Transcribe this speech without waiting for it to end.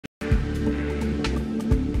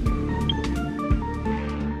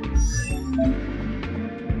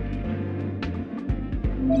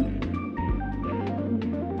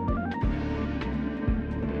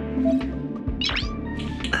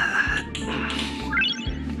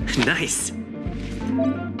Nice.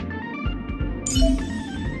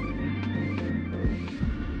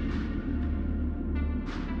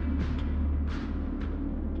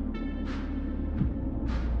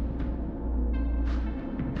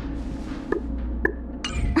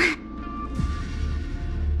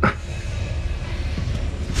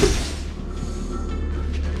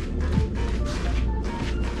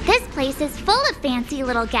 This place is full of fancy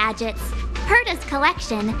little gadgets. Herta's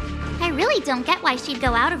collection. I really don't get why she'd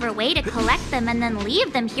go out of her way to collect them and then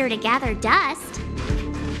leave them here to gather dust.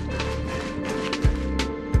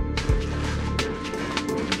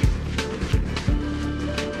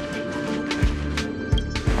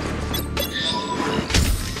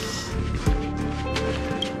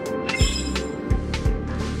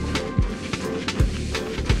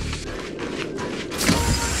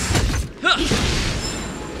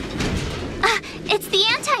 It's the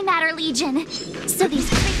Antimatter Legion. So these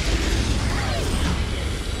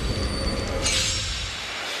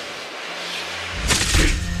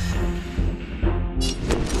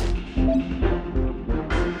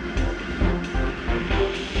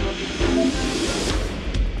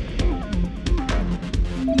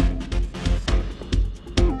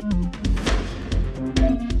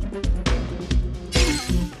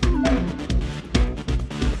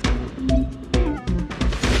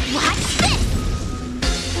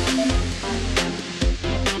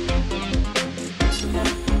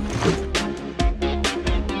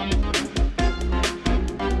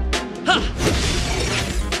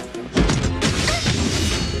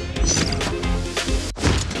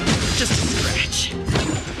Just a scratch.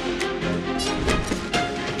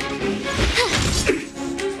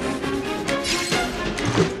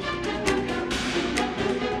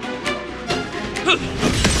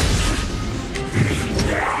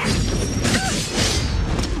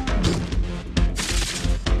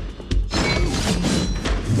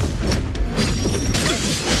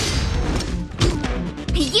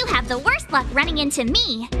 You have the worst luck running into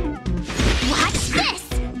me. Watch this!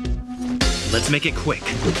 Let's make it quick.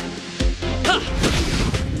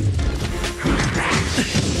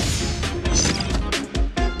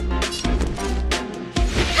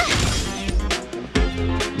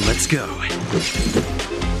 Let's go.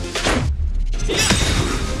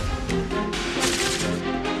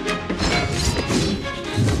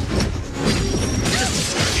 Just a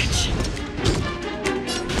scratch.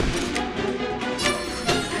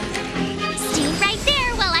 Stay right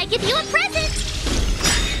there while I give you a present!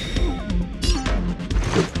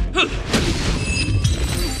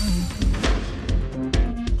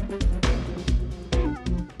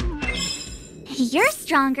 You're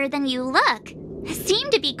stronger than you look. Seem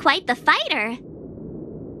to be quite the fighter.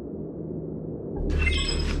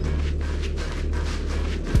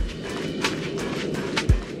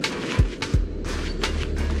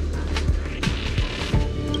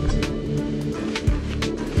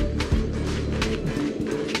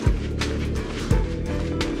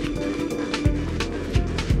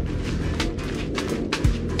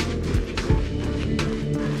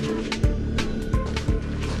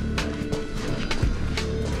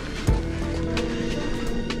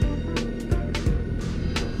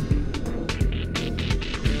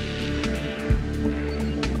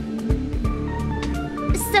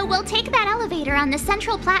 So we'll take that elevator on the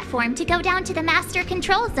central platform to go down to the master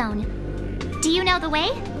control zone. Do you know the way?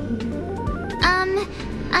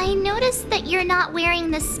 I noticed that you're not wearing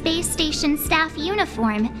the space station staff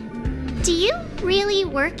uniform. Do you really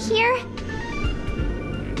work here?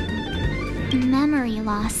 Memory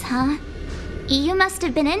loss, huh? You must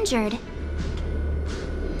have been injured.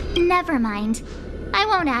 Never mind. I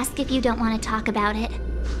won't ask if you don't want to talk about it.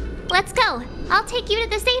 Let's go. I'll take you to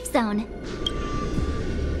the safe zone.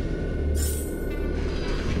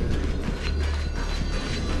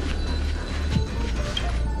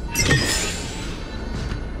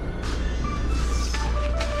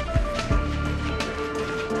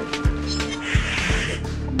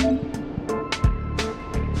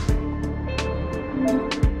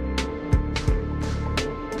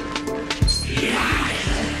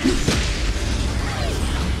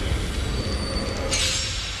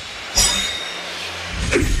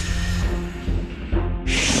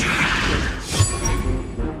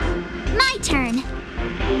 My turn.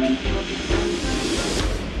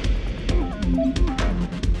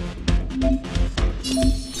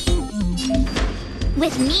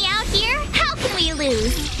 With me out here, how can we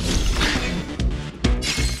lose?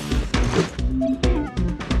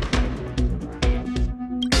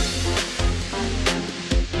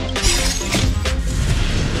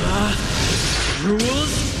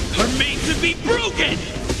 Rules are made to be broken!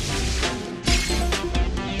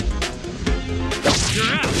 You're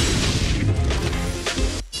out!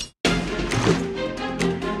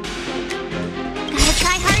 Gotta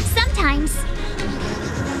try hard sometimes.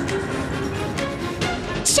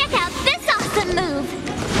 Check out this awesome move!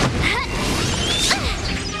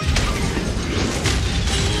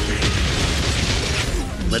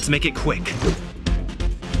 Let's make it quick. How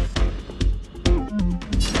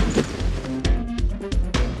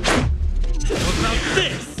about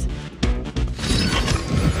this?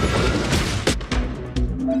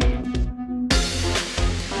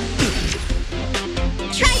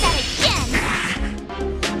 Try that again!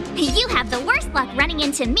 You have the worst luck running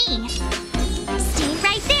into me. Stay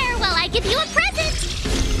right there while I give you a present!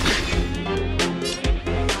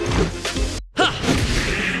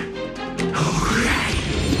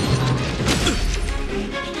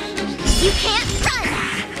 You can't run!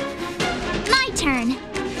 My turn.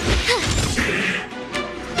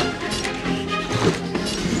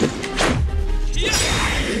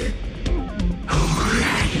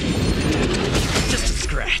 Just a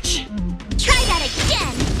scratch. Try that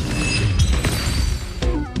again!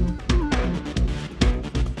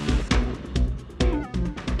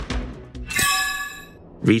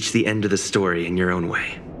 Reach the end of the story in your own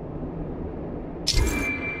way.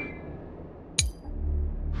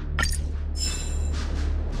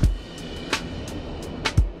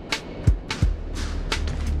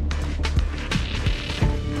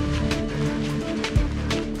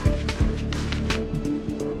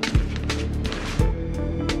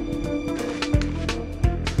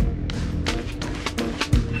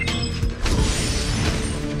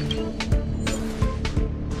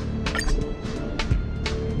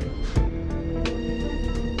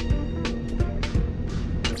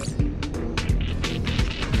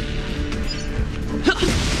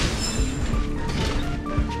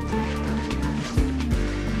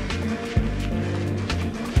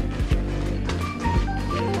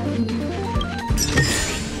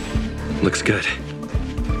 Looks good.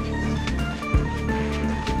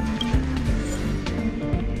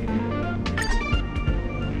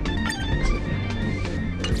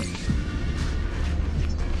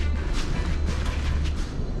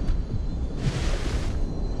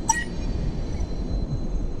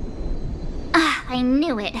 Ah, I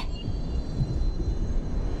knew it.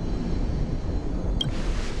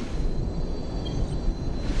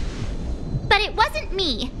 But it wasn't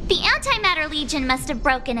me. The Antimatter Legion must have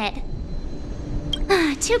broken it.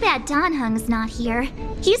 Too bad Danhung's not here.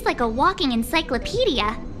 He's like a walking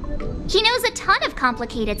encyclopedia. He knows a ton of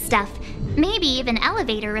complicated stuff, maybe even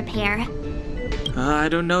elevator repair. I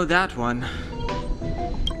don't know that one.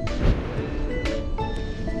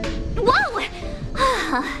 Whoa!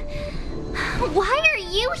 Why are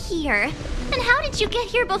you here? And how did you get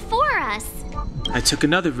here before us? I took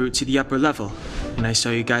another route to the upper level, and I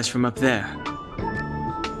saw you guys from up there.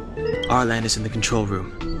 Arlan is in the control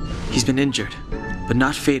room. He's been injured, but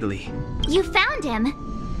not fatally. You found him.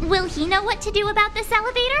 Will he know what to do about this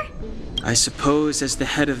elevator? I suppose as the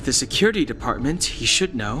head of the security department, he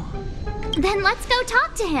should know. Then let's go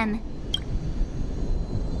talk to him.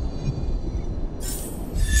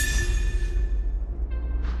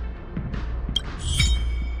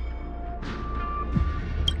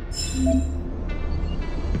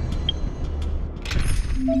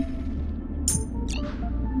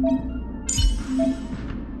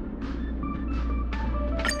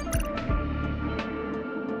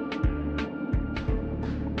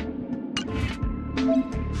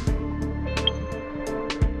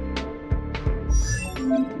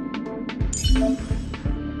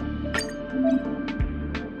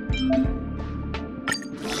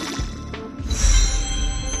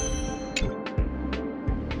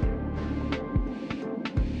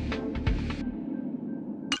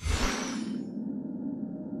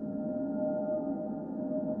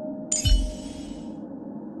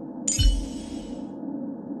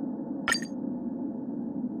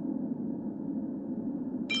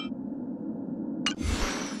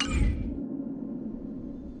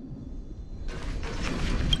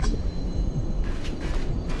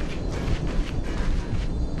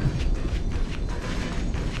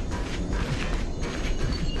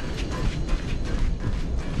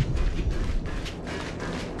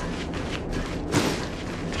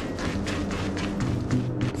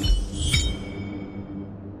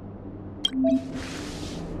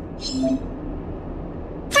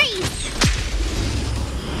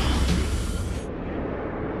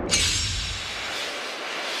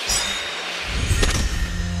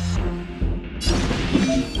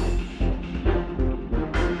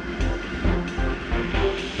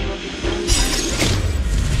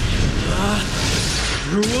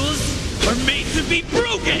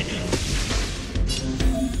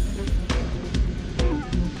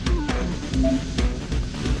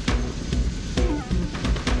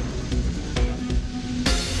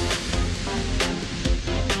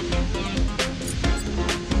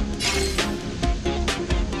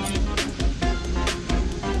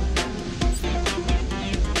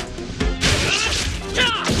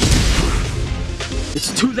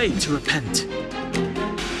 Too late to repent.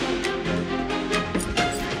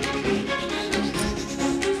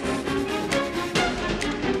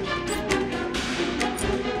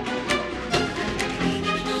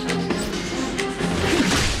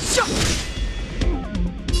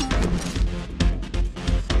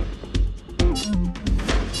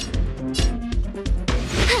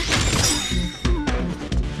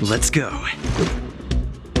 Let's go.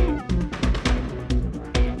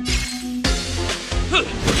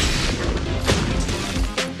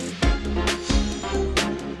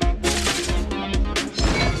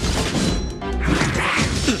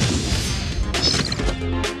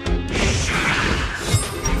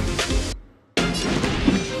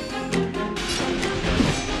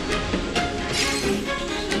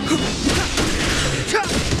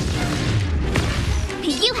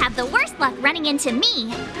 You have the worst luck running into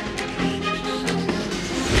me.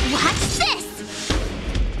 Watch this!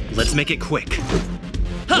 Let's make it quick.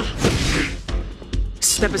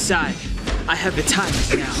 Step aside. I have the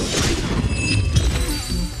times now.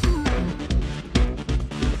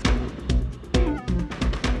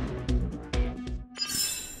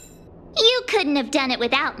 You couldn't have done it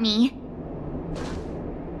without me.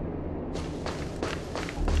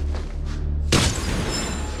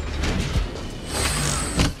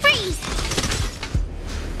 Freeze!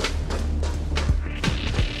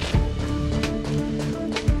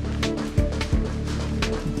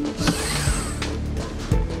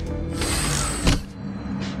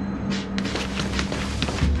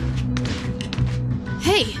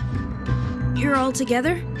 Hey! You're all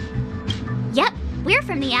together? Yep, we're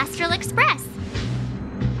from the Astral Express.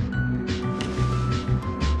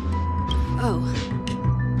 Oh.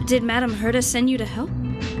 Did Madame Herta send you to help?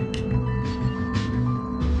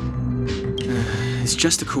 It's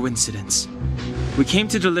just a coincidence. We came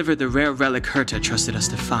to deliver the rare relic Herta trusted us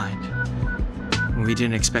to find. We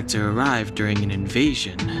didn't expect to arrive during an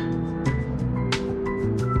invasion.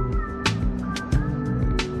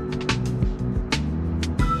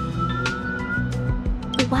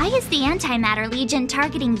 Why is the Antimatter Legion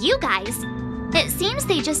targeting you guys? It seems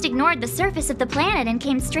they just ignored the surface of the planet and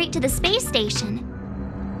came straight to the space station.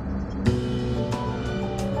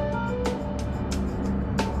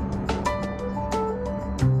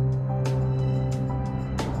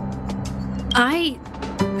 I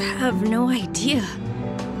have no idea.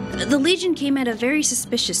 The Legion came at a very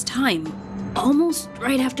suspicious time, almost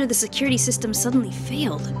right after the security system suddenly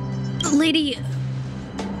failed.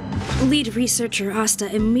 Lead researcher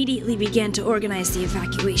Asta immediately began to organize the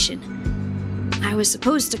evacuation. I was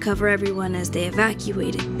supposed to cover everyone as they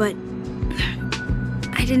evacuated, but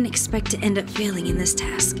I didn't expect to end up failing in this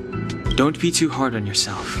task. Don't be too hard on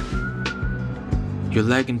yourself. Your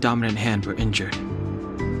leg and dominant hand were injured.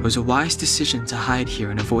 It was a wise decision to hide here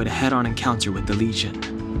and avoid a head-on encounter with the Legion.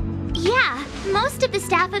 Yeah, most of the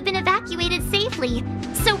staff have been evacuated safely.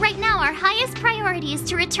 So right now our highest priority is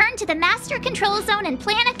to return to the Master Control Zone and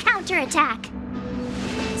plan a counterattack.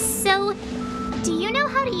 So, do you know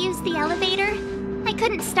how to use the elevator? I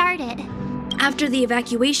couldn't start it. After the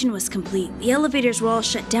evacuation was complete, the elevators were all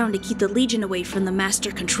shut down to keep the Legion away from the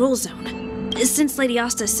Master Control Zone. Since Lady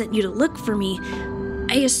Asta sent you to look for me,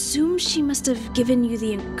 I assume she must have given you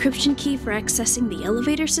the encryption key for accessing the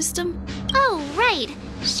elevator system? Oh, right.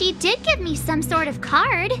 She did give me some sort of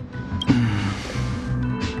card.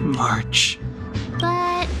 March.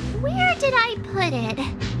 But where did I put it?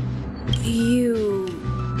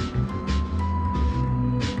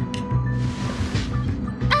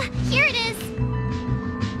 Here it is.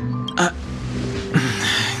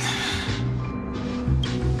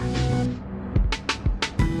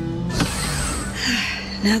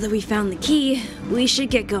 Now that we found the key, we should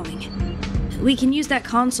get going. We can use that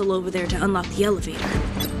console over there to unlock the elevator.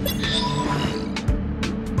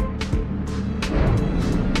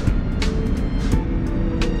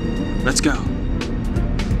 Let's go.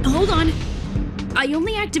 Hold on. I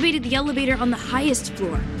only activated the elevator on the highest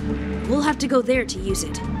floor. We'll have to go there to use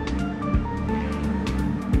it.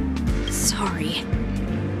 Sorry.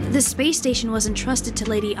 The space station was entrusted to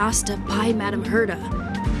Lady Asta by Madame Herta.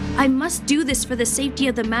 I must do this for the safety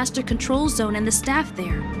of the Master Control Zone and the staff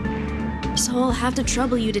there. So I'll have to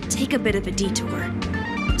trouble you to take a bit of a detour.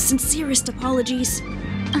 Sincerest apologies.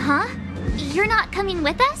 Uh-huh. You're not coming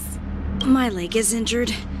with us? My leg is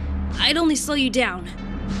injured. I'd only slow you down.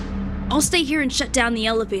 I'll stay here and shut down the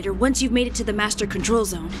elevator once you've made it to the Master Control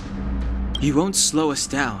Zone. You won't slow us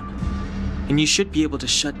down. And you should be able to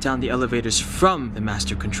shut down the elevators from the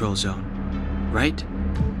Master Control Zone, right?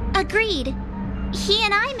 Agreed. He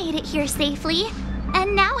and I made it here safely.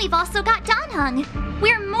 And now we've also got Danhung.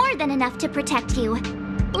 We're more than enough to protect you.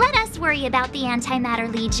 Let us worry about the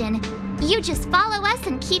Antimatter Legion. You just follow us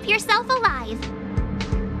and keep yourself alive.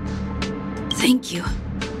 Thank you.